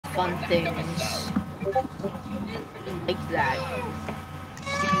fun things like that.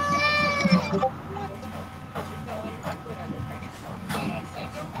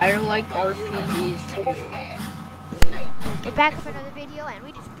 I like RPGs too. We're back with another video, and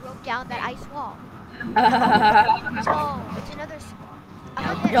we just broke down that ice wall. Oh, it's another.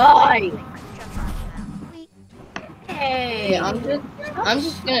 Die! Wait. Hey, I'm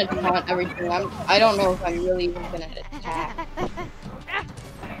just gonna taunt everything. I don't know if I'm really even gonna attack.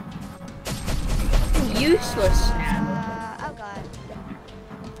 Useless now. Oh god.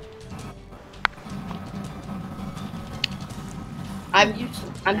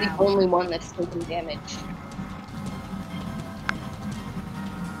 I'm the only one that's taking damage.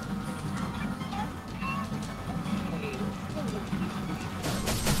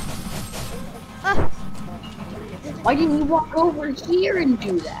 Why didn't you walk over here and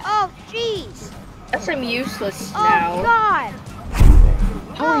do that? Oh jeez. Guess I'm useless Oh now. god.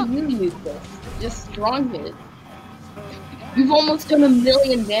 How are you useless? Just strongest. You've almost done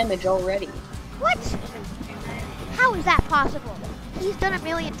 1,000,000 damage already. What? How is that possible? He's done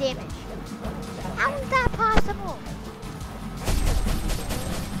 1,000,000 damage. How is that possible?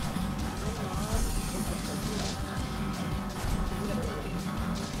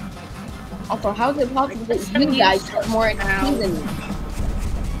 Also, how is it possible that you guys have more XP than me?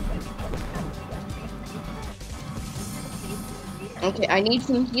 Okay, I need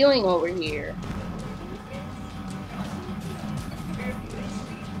some healing over here.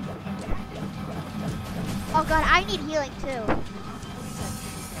 Oh god, I need healing too.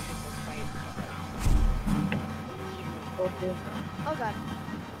 Okay. Oh god.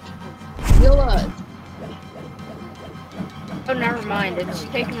 Heal us. Oh, never mind. It's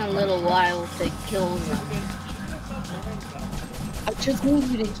taking a little while to kill them. I just need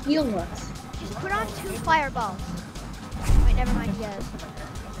you to heal us. Just put on 2 fireballs. Wait, never mind, yes.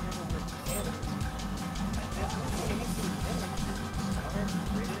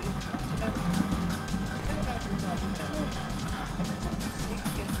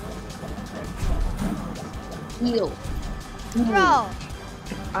 Heal. Bro!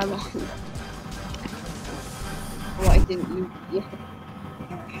 I'm on. Why didn't you? Yeah.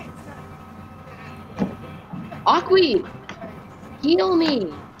 Aqui! Heal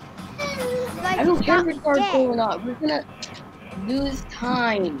me! I don't care if it's hardcore or not. We're gonna lose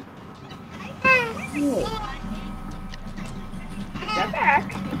time. Heal. Get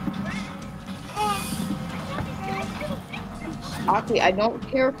back. Aqui, I don't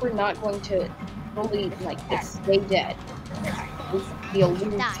care if we're not going to fully, like, just stay dead. We'll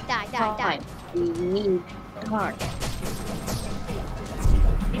lose time. We need time.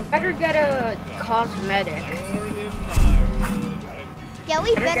 You better get a cosmetic. Yeah,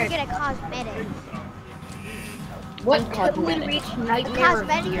 we better get a cosmetic. What Until we cosmetic? reach A Nightmare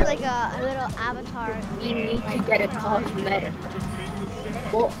cosmetic Zero, is like a little avatar. we need to get a cosmetic.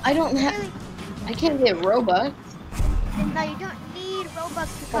 Well, I don't have. I can't get Robux. No, you don't need Robux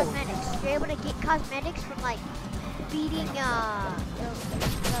for cosmetics. You're able to get cosmetics from like beating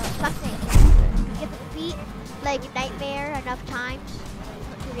something. You have to beat like Nightmare enough times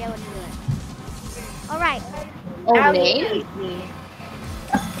to be able to do it. Alright, Oh, Ow, name? you hate me.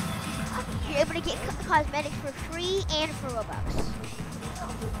 you're able to get cosmetics for free and for Robux.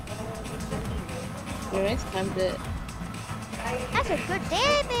 Next time to. That's a good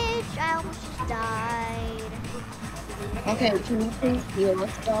damage. I almost just died. Okay, can you please heal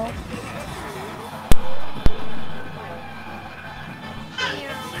us though?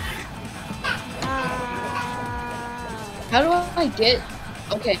 How do I get?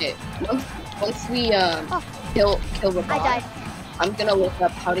 Okay, once we kill the I boss, died. I'm gonna look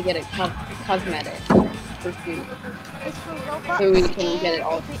up how to get a cosmetic for free, It's for Robux so we can get it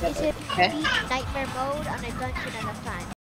all and together. if Okay. beat Nightmare mode on a dungeon enough time.